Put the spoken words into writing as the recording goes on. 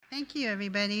Thank you,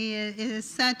 everybody. It is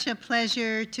such a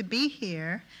pleasure to be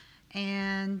here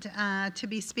and to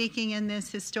be speaking in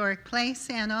this historic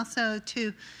place, and also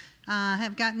to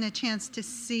have gotten a chance to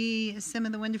see some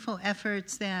of the wonderful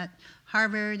efforts that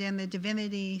Harvard and the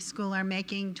Divinity School are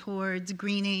making towards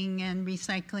greening and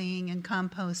recycling and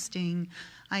composting.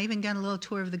 I even got a little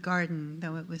tour of the garden,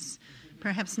 though it was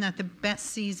perhaps not the best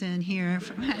season here.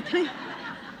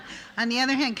 On the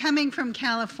other hand, coming from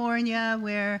California,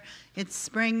 where it's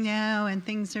spring now and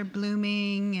things are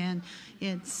blooming and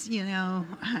it's,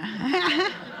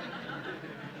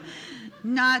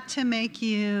 not to make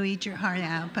you eat your heart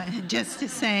out, but just to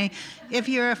say, if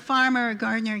you're a farmer or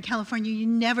gardener in California, you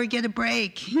never get a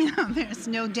break. There's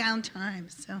no downtime.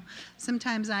 So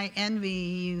sometimes I envy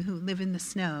you who live in the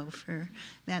snow for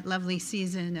that lovely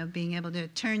season of being able to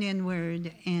turn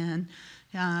inward and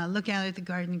look out at the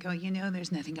garden and go,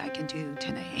 there's nothing I can do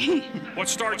today. What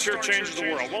starts here changes the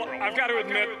world. Well, I've got to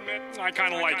admit, I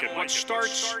kind of like it. What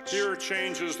starts here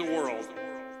changes the world.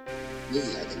 We are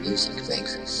the music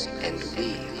makers, and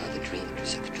we are the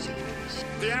dreamers of dreamers.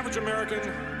 The average American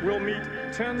will meet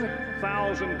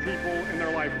 10,000 people in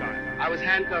their lifetime. I was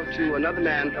handcuffed to another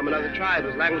man from another tribe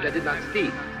whose language I did not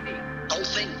speak. Don't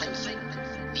think.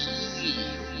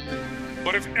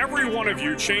 But if every one of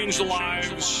you changed the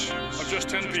lives of just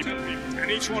 10 people, and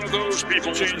each one of those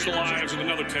people changed the lives of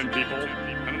another 10 people,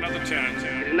 and another 10.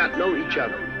 We did not know each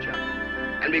other.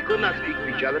 And we could not speak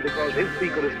to each other because if we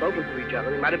could have spoken to each other,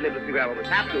 we might have been able to figure out what was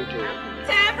happening to us.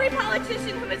 To every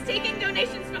politician who is taking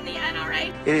donations from the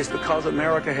NRA. It is because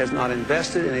America has not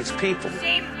invested in its people.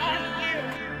 Shame on you.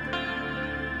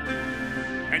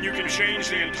 And you can change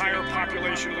the entire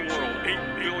population of the world, 8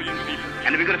 billion people.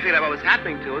 And if we could have figured out what was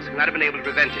happening to us, we might have been able to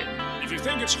prevent it. If you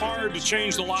think it's hard to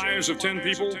change the lives of 10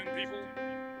 people,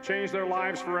 change their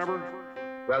lives forever,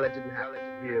 well, it didn't happen.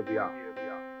 Here we are.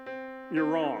 You're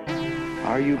wrong.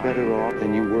 Are you better off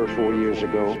than you were 4 years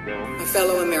ago? My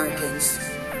fellow Americans,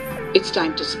 it's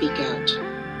time to speak out.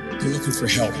 They're looking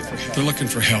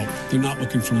for help. They're not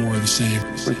looking for more of the same.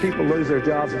 When people lose their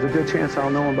jobs, there's a good chance I'll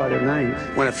know them by their names.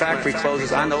 When a factory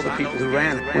closes, I know the people who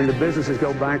ran it. When the businesses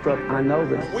go bankrupt, I know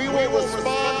them. We will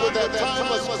respond with that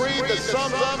timeless creed that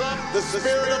sums up the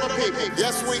spirit of a people.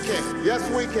 Yes, we can. Yes,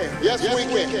 we can. Yes, we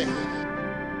can.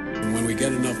 And when we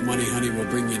get enough money, honey, we'll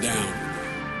bring you down.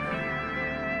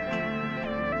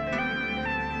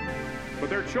 But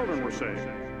their children were saved.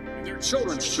 And their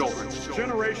children's children.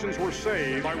 Generations were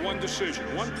saved by one decision,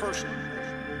 one person.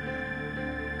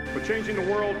 But changing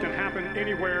the world can happen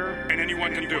anywhere, and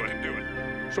anyone can do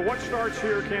it. So what starts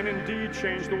here can indeed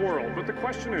change the world. But the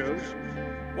question is,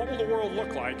 what will the world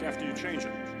look like after you change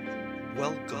it?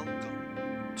 Welcome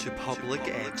to Public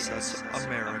Access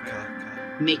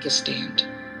America. Make a stand.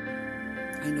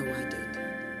 I know I did.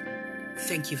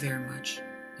 Thank you very much,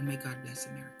 and may God bless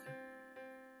America.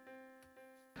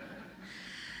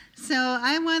 So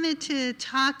I wanted to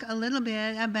talk a little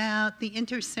bit about the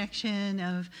intersection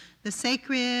of the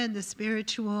sacred, the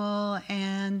spiritual,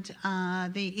 and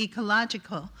the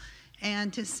ecological.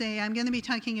 And to say I'm going to be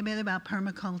talking a bit about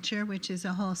permaculture, which is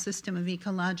a whole system of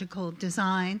ecological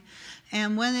design.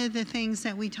 And one of the things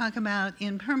that we talk about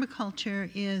in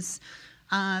permaculture is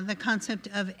the concept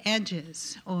of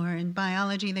edges, or in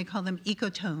biology they call them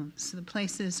ecotones, the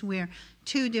places where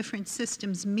two different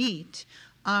systems meet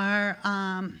are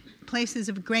places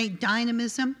of great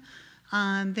dynamism.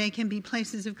 They can be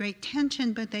places of great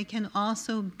tension, but they can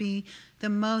also be the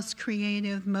most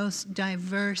creative, most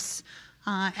diverse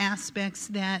aspects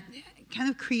that kind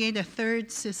of create a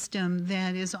third system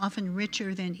that is often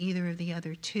richer than either of the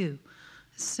other two.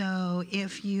 So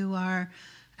if you are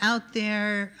out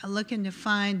there looking to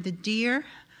find the deer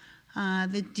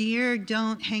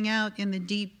don't hang out in the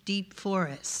deep, deep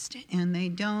forest, and they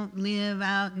don't live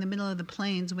out in the middle of the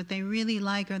plains. What they really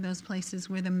like are those places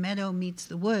where the meadow meets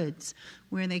the woods,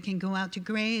 where they can go out to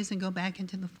graze and go back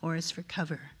into the forest for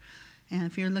cover. And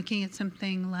if you're looking at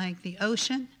something like the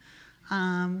ocean,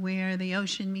 where the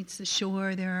ocean meets the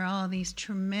shore, there are all these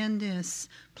tremendous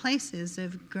places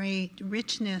of great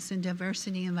richness and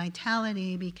diversity and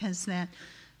vitality, because that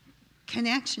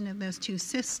connection of those two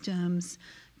systems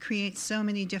creates so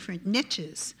many different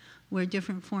niches where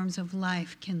different forms of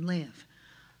life can live.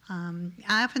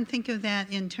 I often think of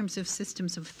that in terms of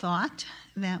systems of thought,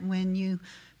 that when you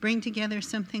bring together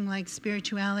something like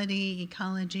spirituality,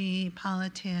 ecology,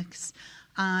 politics,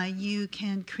 you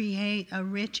can create a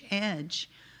rich edge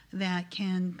that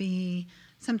can be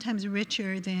sometimes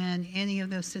richer than any of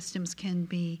those systems can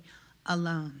be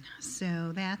alone.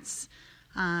 So that's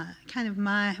kind of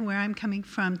where I'm coming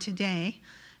from today.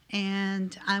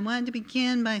 And I wanted to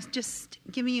begin by just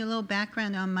giving you a little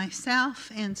background on myself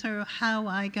and sort of how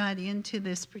I got into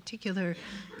this particular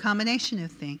combination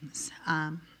of things.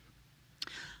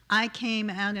 I came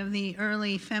out of the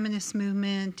early feminist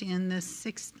movement in the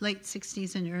late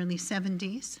 60s and early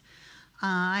 70s.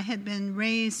 I had been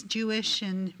raised Jewish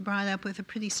and brought up with a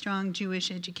pretty strong Jewish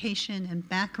education and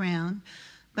background,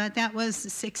 but that was the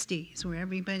 60s, where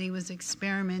everybody was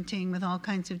experimenting with all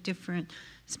kinds of different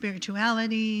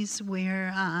spiritualities,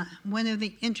 where one of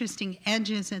the interesting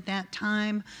edges at that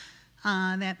time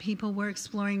that people were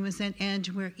exploring was that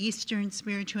edge where Eastern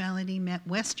spirituality met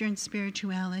Western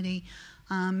spirituality.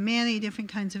 Many different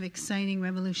kinds of exciting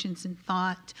revolutions in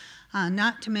thought,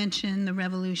 not to mention the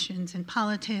revolutions in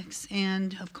politics,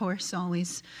 and of course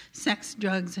always sex,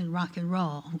 drugs, and rock and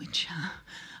roll, which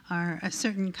are a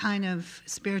certain kind of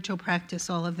spiritual practice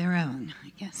all of their own,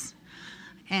 I guess.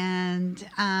 And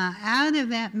out of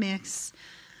that mix,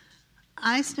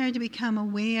 I started to become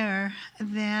aware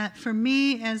that for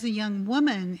me as a young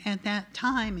woman at that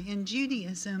time in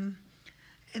Judaism,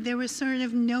 there was sort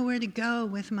of nowhere to go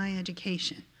with my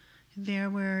education. There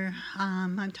were,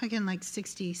 I'm talking like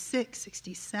 66,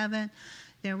 67,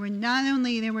 there were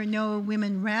no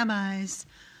women rabbis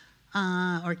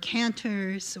or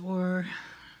cantors or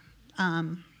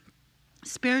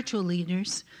spiritual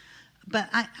leaders, but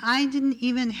I didn't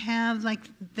even have like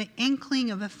the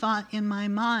inkling of a thought in my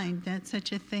mind that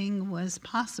such a thing was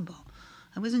possible.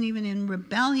 I wasn't even in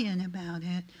rebellion about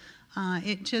it.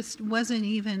 It just wasn't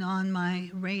even on my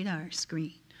radar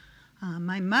screen.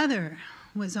 My mother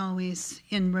was always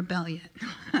in rebellion.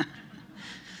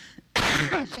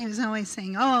 She was always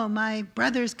saying, oh, my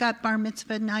brothers got bar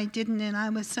mitzvah and I didn't, and I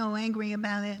was so angry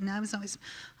about it. And I was always,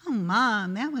 oh,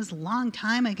 Mom, that was a long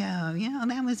time ago. You know,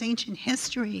 that was ancient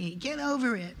history. Get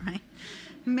over it, right?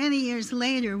 Many years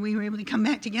later, we were able to come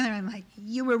back together. I'm like,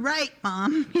 you were right,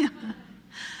 Mom.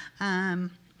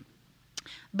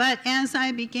 But as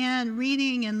I began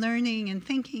reading and learning and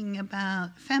thinking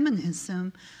about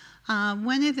feminism,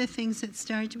 one of the things that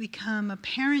started to become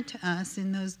apparent to us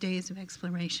in those days of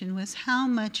exploration was how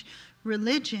much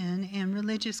religion and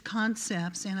religious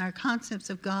concepts and our concepts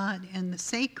of God and the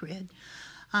sacred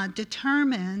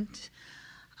determined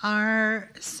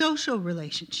our social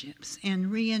relationships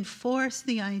and reinforced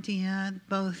the idea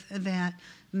both that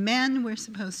men were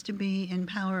supposed to be in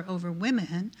power over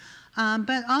women,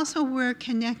 but also were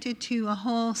connected to a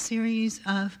whole series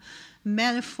of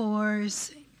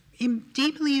metaphors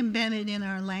deeply embedded in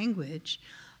our language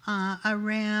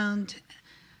around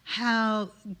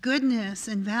how goodness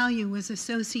and value was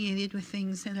associated with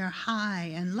things that are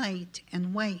high and light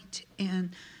and white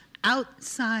and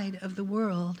outside of the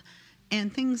world,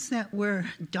 and things that were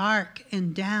dark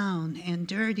and down and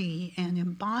dirty and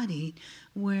embodied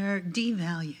were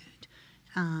devalued.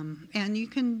 And you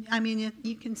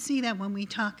can see that when we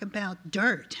talk about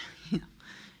dirt.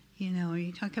 You know,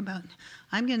 you talk about,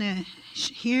 I'm going to,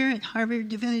 here at Harvard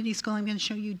Divinity School, I'm going to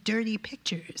show you dirty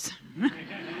pictures.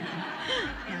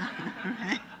 Yeah,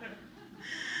 right.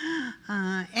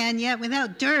 And yet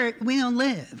without dirt, we don't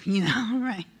live, you know,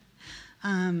 right?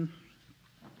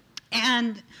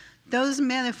 And those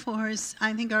metaphors,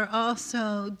 I think, are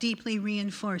also deeply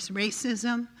reinforce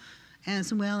racism,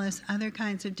 as well as other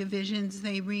kinds of divisions.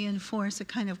 They reinforce a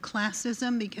kind of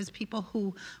classism because people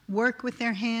who work with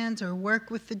their hands or work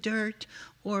with the dirt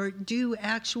or do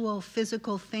actual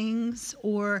physical things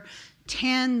or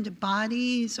tend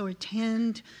bodies or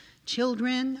tend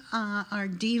children are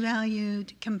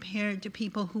devalued compared to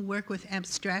people who work with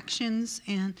abstractions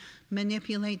and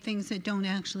manipulate things that don't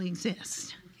actually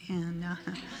exist. And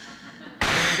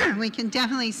we can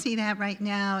definitely see that right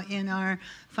now in our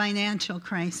financial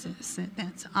crisis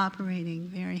that's operating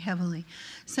very heavily.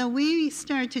 So we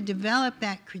started to develop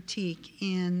that critique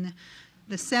in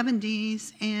the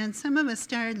 70s, and some of us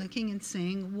started looking and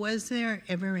saying, was there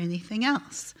ever anything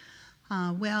else?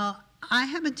 Well, I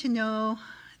happen to know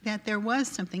that there was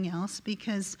something else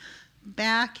because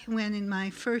back when in my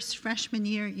first freshman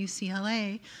year at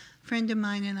UCLA, a friend of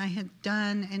mine and I had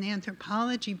done an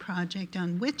anthropology project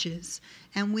on witches,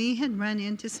 and we had run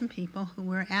into some people who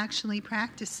were actually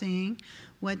practicing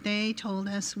what they told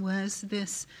us was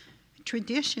this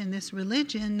tradition, this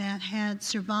religion that had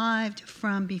survived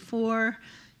from before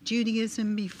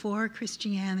Judaism, before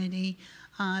Christianity.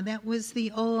 That was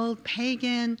the old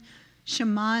pagan,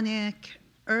 shamanic,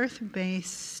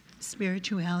 earth-based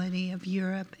spirituality of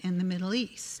Europe and the Middle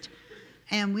East.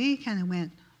 And we kind of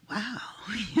went, wow,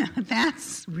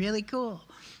 that's really cool,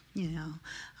 you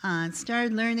know.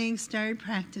 Started learning, started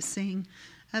practicing,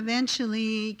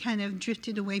 eventually kind of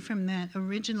drifted away from that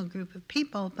original group of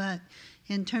people, but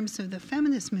in terms of the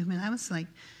feminist movement, I was like,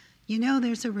 you know,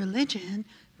 there's a religion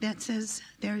that says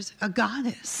there's a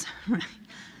goddess, right?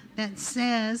 That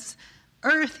says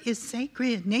earth is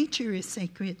sacred, nature is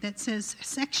sacred, that says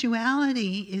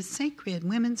sexuality is sacred,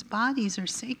 women's bodies are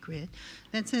sacred,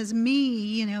 that says me,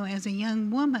 you know, as a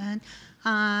young woman,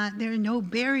 there are no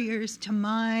barriers to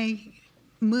my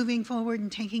moving forward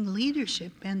and taking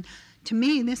leadership. And to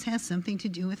me, this has something to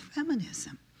do with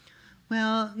feminism.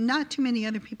 Well, not too many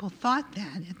other people thought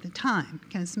that at the time,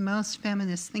 because most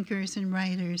feminist thinkers and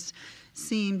writers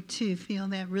seemed to feel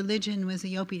that religion was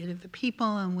the opiate of the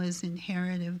people and was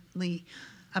inherently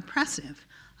oppressive.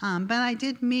 But I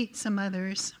did meet some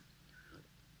others.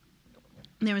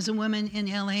 There was a woman in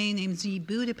LA named Z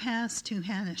Budapest who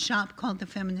had a shop called the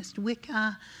Feminist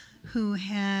Wicca, who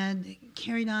had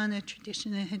carried on a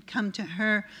tradition that had come to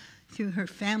her through her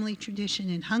family tradition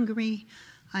in Hungary.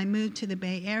 I moved to the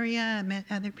Bay Area, I met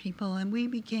other people, and we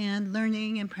began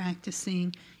learning and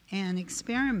practicing and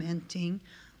experimenting.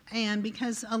 And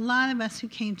because a lot of us who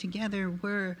came together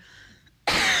were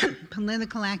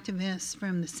political activists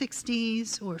from the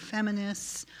 60s or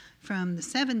feminists from the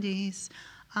 70s,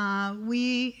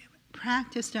 we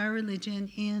practiced our religion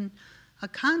in a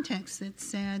context that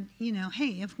said, you know,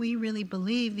 hey, if we really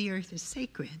believe the earth is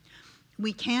sacred,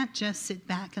 we can't just sit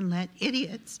back and let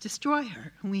idiots destroy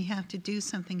her. We have to do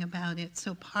something about it.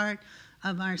 So part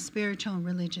of our spiritual and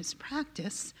religious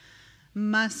practice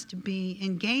must be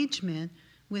engagement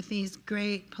with these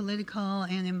great political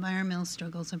and environmental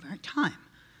struggles of our time.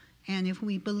 And if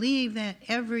we believe that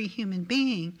every human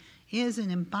being is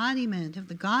an embodiment of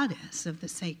the goddess of the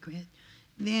sacred,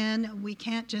 then we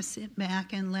can't just sit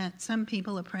back and let some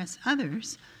people oppress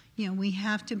others. You know, we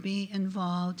have to be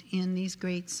involved in these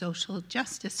great social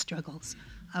justice struggles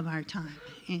of our time.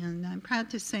 And I'm proud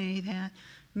to say that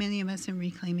many of us in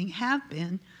Reclaiming have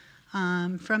been,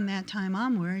 from that time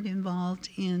onward, involved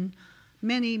in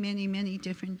many, many, many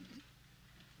different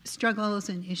struggles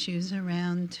and issues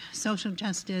around social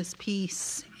justice,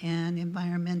 peace, and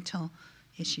environmental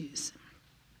issues.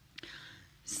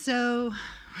 So,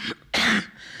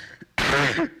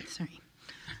 sorry.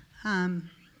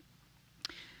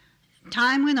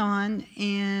 Time went on,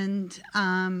 and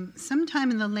sometime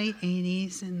in the late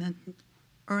 80s and the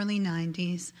early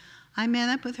 90s, I met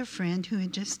up with a friend who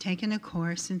had just taken a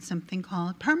course in something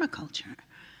called permaculture.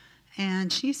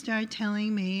 And she started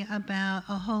telling me about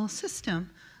a whole system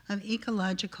of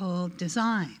ecological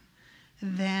design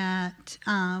that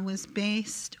was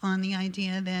based on the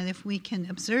idea that if we can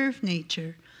observe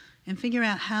nature and figure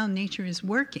out how nature is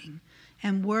working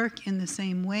and work in the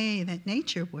same way that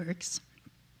nature works,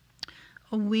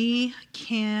 we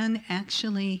can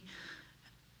actually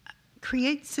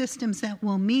create systems that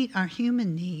will meet our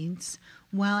human needs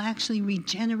while actually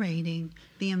regenerating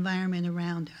the environment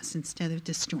around us instead of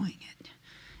destroying it.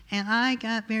 And I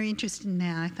got very interested in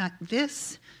that. I thought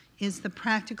this is the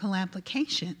practical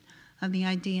application of the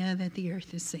idea that the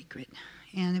earth is sacred.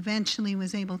 And eventually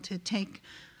was able to take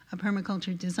a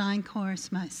permaculture design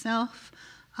course myself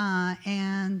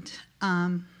and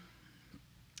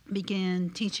began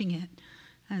teaching it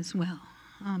as well.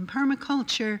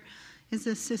 Permaculture is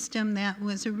a system that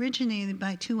was originated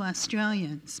by two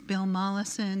Australians, Bill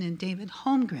Mollison and David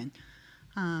Holmgren,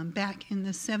 back in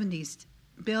the 70s.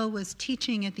 Bill was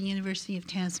teaching at the University of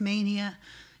Tasmania.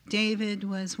 David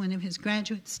was one of his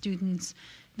graduate students.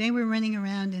 They were running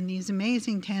around in these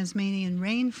amazing Tasmanian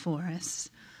rainforests,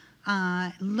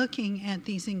 looking at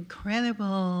these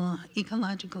incredible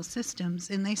ecological systems,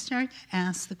 and they started to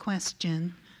ask the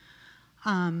question,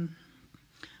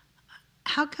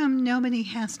 how come nobody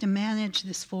has to manage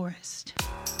this forest?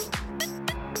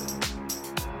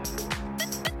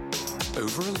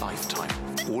 Over a lifetime,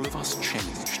 all of us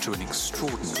change to an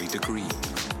extraordinary degree.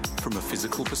 From a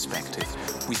physical perspective,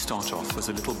 we start off as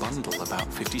a little bundle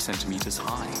about 50 centimeters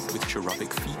high with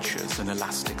cherubic features and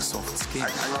elastic soft skin.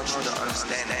 I want you to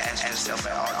understand and ask yourself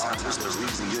at all times, what's the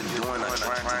reason you're doing or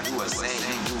trying to do or saying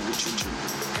you do what you do?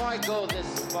 Why go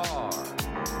this far?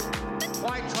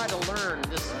 Why try to learn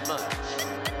this much?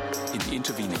 In the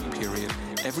intervening period,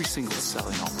 every single cell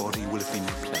in our body will have been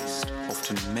replaced,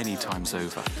 often many times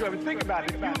over. So if you think about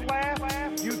it, if you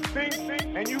laugh, you think,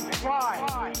 and you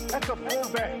cry, that's a full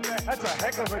day. That's a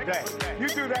heck of a day. You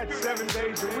do that 7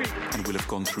 days a week. And will have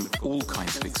gone through all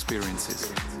kinds of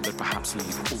experiences that perhaps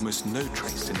leave almost no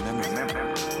trace in memory.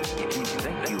 Remember, if you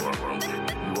think you are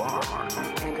wounded, you are.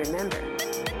 And remember,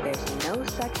 there's no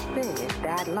such thing as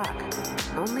bad luck,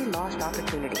 only lost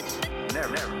opportunities.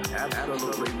 Never,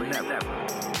 absolutely never.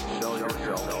 Sell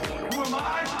yourself. Who am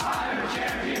I? I'm a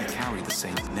champion. We carry the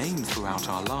same name throughout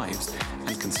our lives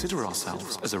and consider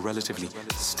ourselves as a relatively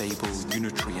stable,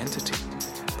 unitary entity.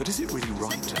 But is it really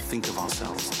right to think of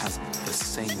ourselves as the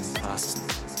same person?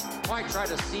 Why try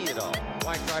to see it all?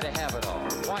 Why try to have it all?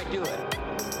 Why do it?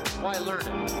 Why learn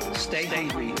it? Stay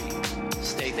hungry.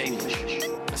 Stay foolish.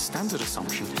 A standard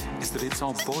assumption is that it's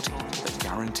our body that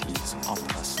guarantees our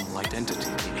personal identity.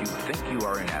 If you think you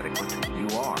are inadequate, you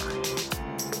are.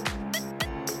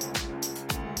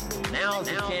 Now's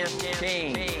the chance to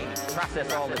change.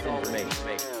 Process all this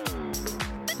information.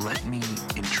 Let me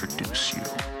introduce you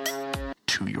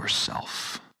to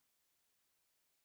yourself.